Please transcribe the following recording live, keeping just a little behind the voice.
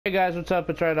Hey guys, what's up?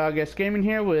 It's Red Gaming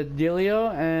here with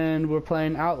Delio, and we're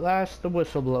playing Outlast the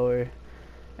Whistleblower.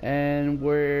 And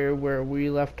we're where we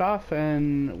left off,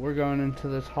 and we're going into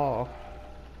this hall.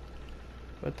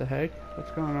 What the heck?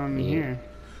 What's going on in here?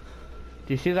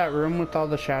 Do you see that room with all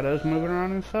the shadows moving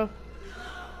around and stuff?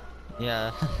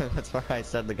 Yeah, that's why I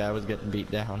said the guy was getting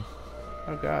beat down.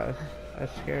 Oh god,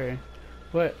 that's scary.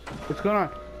 What? What's going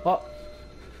on? Oh!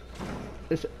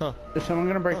 Is someone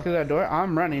gonna break through that door?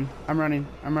 I'm running. I'm running.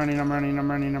 Run.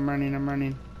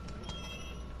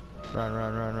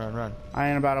 I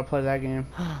ain't about to play that game.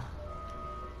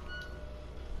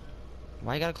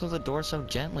 Why you gotta close the door so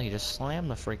gently? Just slam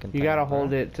the freaking thing. You gotta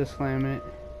hold it to slam it.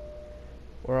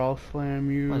 Or I'll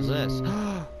slam you. What is this?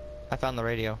 I found the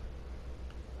radio.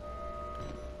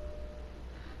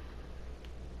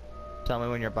 Tell me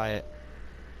when you're by it.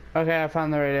 Okay, I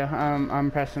found the radio.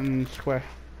 I'm pressing square.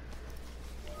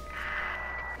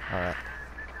 Alright.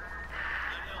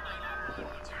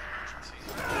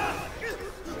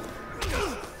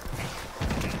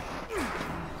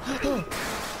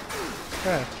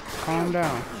 Okay, calm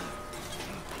down.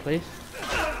 Please?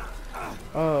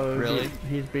 Oh, really?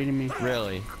 He's beating me.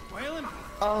 Really?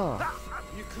 Oh.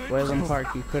 Wayland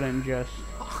Park, you couldn't just...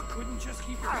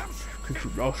 keep your mouth shut. Keep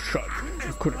your mouth shut.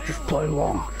 You couldn't just play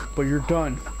along, but you're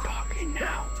done talking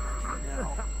now.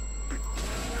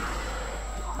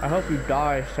 I hope you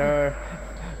die, sir.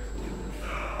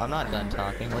 I'm not done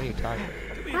talking. What are you talking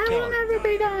about? I will never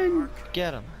be done.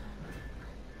 Get him.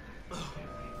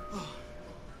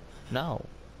 No.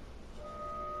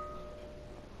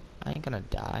 I ain't gonna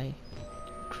die.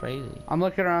 Crazy. I'm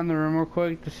looking around the room real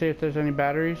quick to see if there's any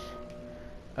batteries.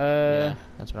 Yeah,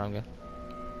 that's what I'm good.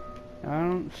 I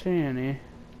don't see any.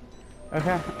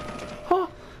 Okay. Oh!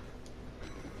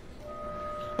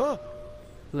 Oh!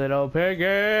 Little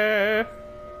Piggeh!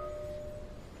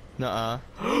 Nuh-uh.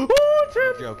 Oh, it's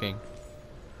You're him! joking.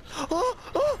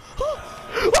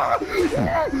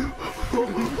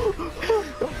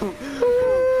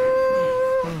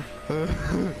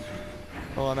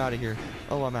 Oh, I'm out of here.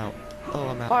 Oh, I'm out. Oh,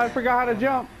 I'm out. Oh, I forgot how to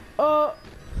jump. Oh,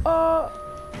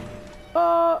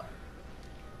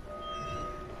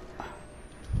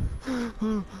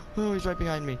 he's right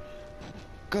behind me.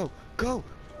 Go, go.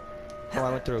 Oh,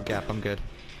 I went through a gap. I'm good.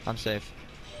 I'm safe.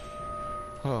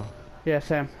 Oh. Yeah,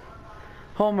 Sam.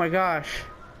 Oh my gosh.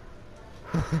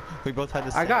 We both had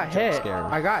the same I got hit. scare.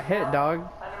 I got hit, dog.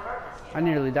 I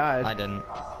nearly died. I didn't.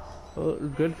 Well,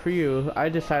 good for you. I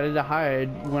decided to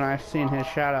hide when I seen his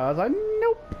shadow. I was like,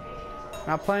 nope.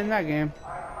 Not playing that game.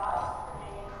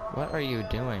 What are you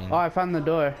doing? Oh, I found the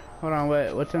door. Hold on,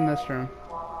 wait. What's in this room?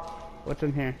 What's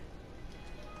in here?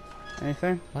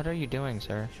 Anything? What are you doing,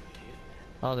 sir?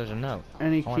 Oh, there's a note.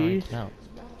 Any keys? No.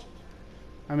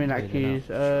 I mean, not keys.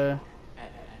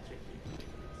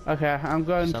 Okay, I'm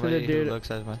going Somebody to the dude. Who looks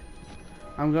as my...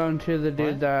 I'm going to the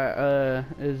dude that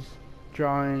is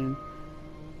drawing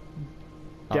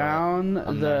down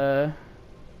the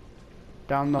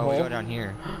hole. We go down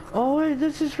here. Oh wait,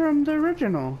 this is from the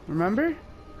original. Remember?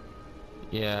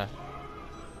 Yeah.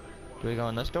 Do we go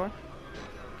in this door?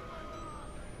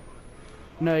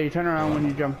 No, you turn around when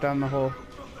you jump down the hole.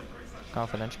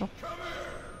 Confidential?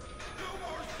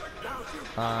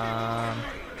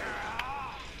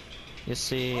 You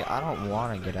see, I don't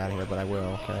want to get out of here, but I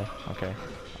will, okay? Okay.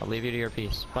 I'll leave you to your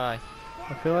peace. Bye.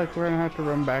 I feel like we're gonna have to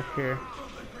run back here.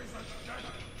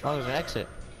 Oh, there's an exit.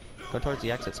 Go towards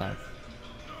the exit sign.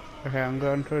 Okay, I'm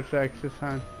going towards the exit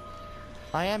sign.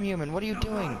 I am human. What are you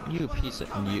doing? You piece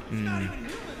of...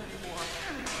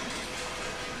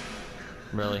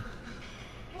 Really?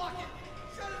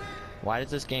 Why does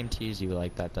this game tease you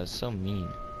like that? That's so mean.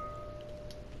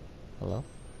 Hello?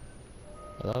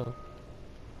 Hello?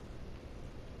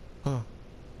 Huh.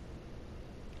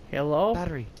 Hello?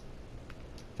 Battery.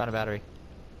 Found a battery.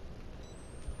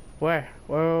 Where?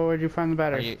 Where'd you find the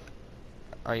battery?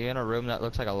 Are you in a room that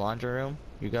looks like a laundry room?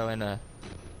 You go in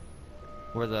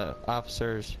where the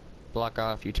officers block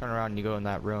off, you turn around and you go in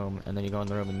that room, and then you go in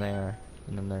the room in there,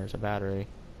 and then there's a battery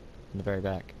in the very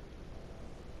back.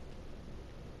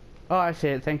 Oh, I see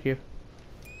it. Thank you.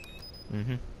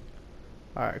 Mm-hmm.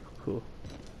 Alright, cool.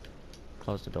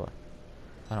 Close the door.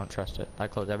 I don't trust it. I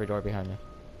close every door behind me.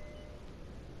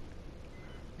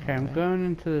 Okay, I'm going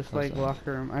into this like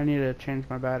locker room. I need to change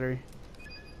my battery.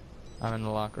 I'm in the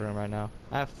locker room right now.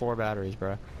 I have 4 batteries,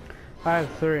 bro. I have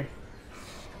 3.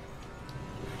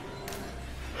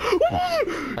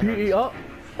 Oh,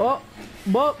 blah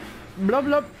blah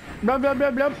blah blah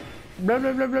blah blah Blah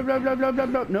blah blah blah blah blah blah blah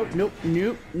blah. Nope, nope,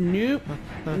 nope, nope,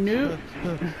 nope.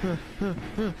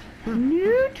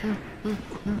 Nope.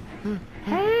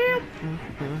 Help!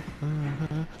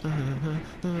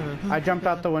 I jumped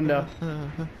out the window.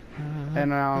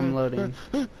 And now I'm loading.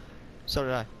 So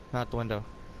did I. Out the window.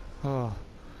 Oh.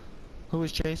 Who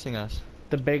was chasing us?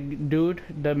 The big dude,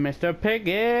 the Mr.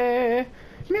 Piggeh.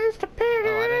 Mr. Piggeh.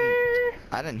 Oh,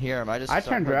 I didn't hear him. I just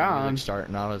turned heard the around. music start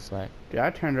and I was like, Yeah, I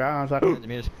turned around. I was like, the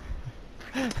music.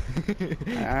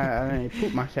 I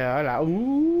pooped myself. I was like,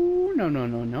 ooh, no, no,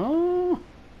 no, no.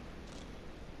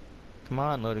 Come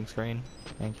on, loading screen.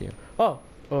 Thank you. Oh,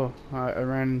 I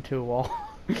ran into a wall.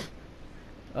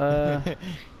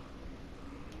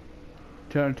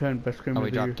 Turn, best scream. Oh,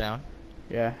 we dropped down?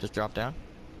 Yeah, Just drop down?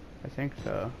 I think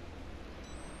so.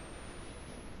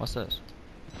 What's this?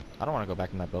 I don't want to go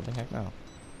back in that building. Heck no.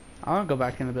 I want to go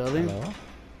back in the building. Hello?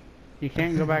 You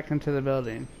can't go back into the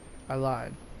building. I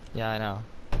lied. Yeah, I know.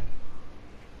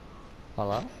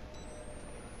 Hello?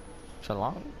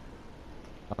 Shalom?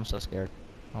 I'm so scared.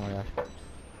 Oh my gosh.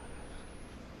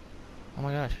 Oh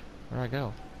my gosh. Where'd I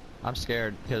go? I'm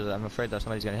scared because I'm afraid that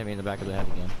somebody's gonna hit me in the back of the head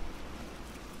again.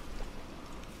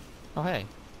 Oh hey.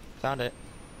 Found it.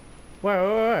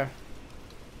 Where?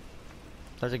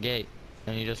 There's a gate.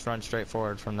 And you just run straight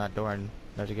forward from that door and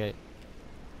there's a gate.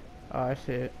 Oh, I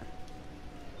see it.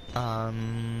 Oh,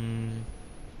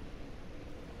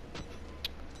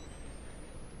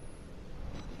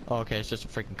 okay, it's just a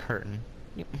freaking curtain.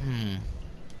 Can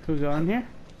we go in here?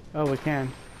 Oh, we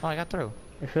can. Oh, I got through.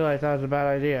 I feel like that was a bad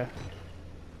idea.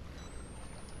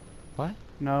 What?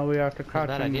 No, we have to crouch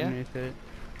bad idea? underneath it.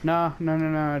 No,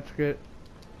 it's good.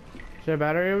 Is there a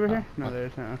battery over here? No, there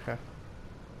isn't. Okay.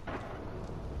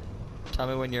 Tell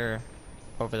me when you're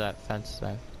over that fence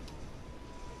then.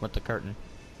 With the curtain.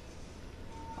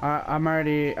 I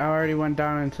already went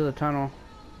down into the tunnel.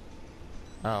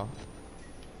 Oh.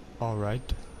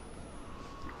 Alright.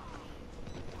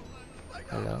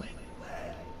 Hello?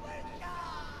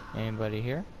 Anybody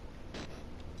here?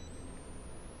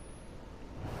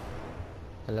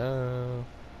 Hello?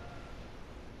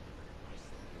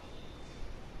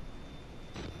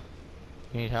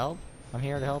 You need help? I'm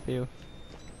here to help you.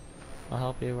 I'll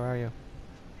help you. Where are you?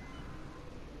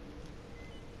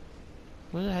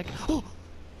 What the heck? Oh!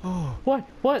 Oh! What?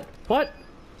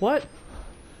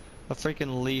 A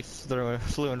freaking leaf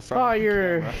flew in front. Oh, of the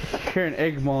you're camera. an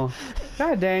egg mole.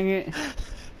 God dang it!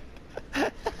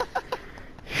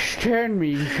 Scared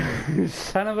me,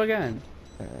 son of a gun.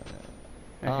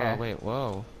 Okay. Oh wait,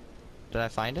 whoa! Did I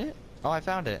find it? Oh, I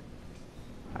found it.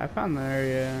 I found the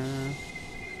area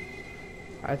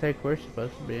I think we're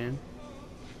supposed to be in.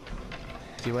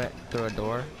 You went through a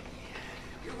door.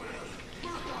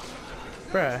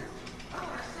 Bruh.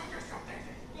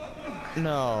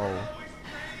 No.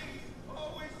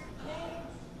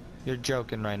 You're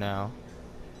joking right now.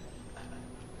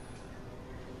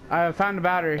 I found a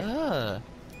battery.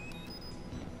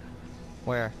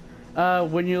 Where?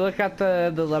 When you look at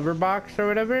the lever box or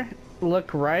whatever,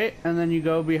 look right, and then you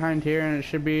go behind here, and it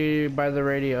should be by the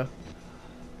radio.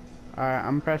 Alright,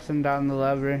 I'm pressing down the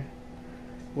lever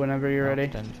whenever you're ready.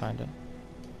 Didn't find it.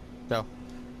 Go.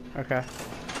 Okay.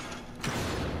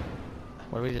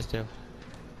 What do we just do?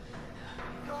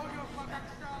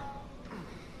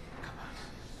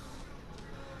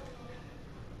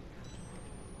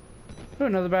 Ooh,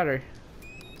 another battery.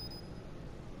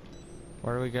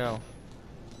 Where do we go?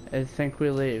 I think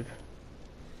we leave.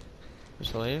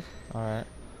 Just leave? Alright.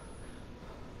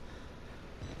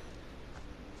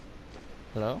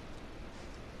 Hello?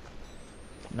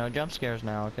 No jump scares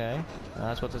now, okay?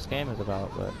 That's what this game is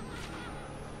about, but...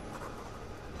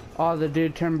 Oh, the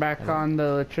dude turned back on the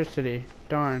electricity.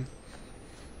 Darn.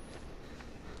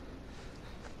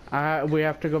 We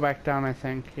have to go back down, I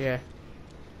think. Yeah.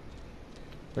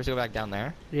 We have to go back down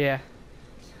there? Yeah.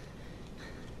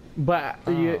 But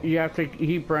you have to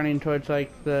keep running towards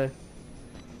like the.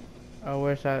 Oh,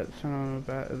 where's that son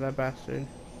of that bastard?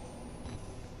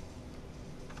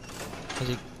 Is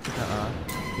he?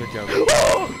 You're joking.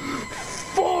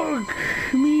 Fuck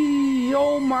me!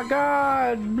 Oh my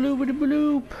God! Bloopity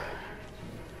bloop!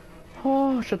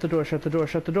 Oh, shut the door! Shut the door!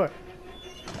 Shut the door!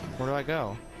 Where do I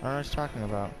go? I don't know what you're talking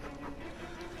about.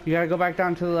 You gotta go back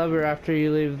down to the lever after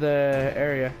you leave the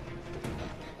area.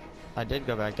 I did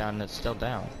go back down and it's still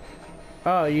down.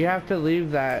 Oh, you have to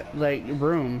leave that, like,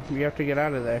 room. You have to get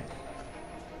out of there.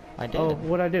 I did. Oh,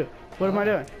 what'd I do? What am I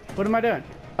doing? What am I doing?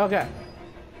 Okay.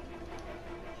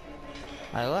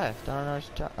 I left. I don't know what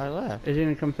you're I left. Is he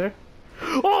gonna come through?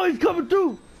 Oh, he's coming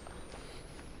through!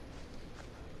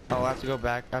 Oh, I have to go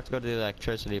back. I have to go to the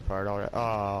electricity part already.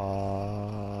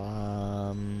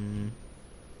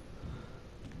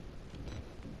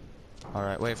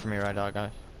 Alright, wait for me, right dog,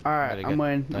 guys. Alright, Gotta I'm get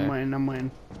waiting, I'm there. waiting, I'm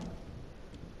waiting.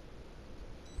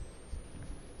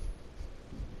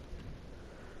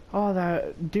 Oh,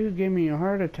 that dude gave me a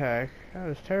heart attack. That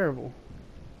was terrible.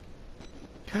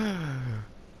 I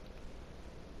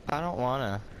don't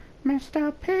wanna.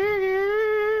 Mr. Piggeh!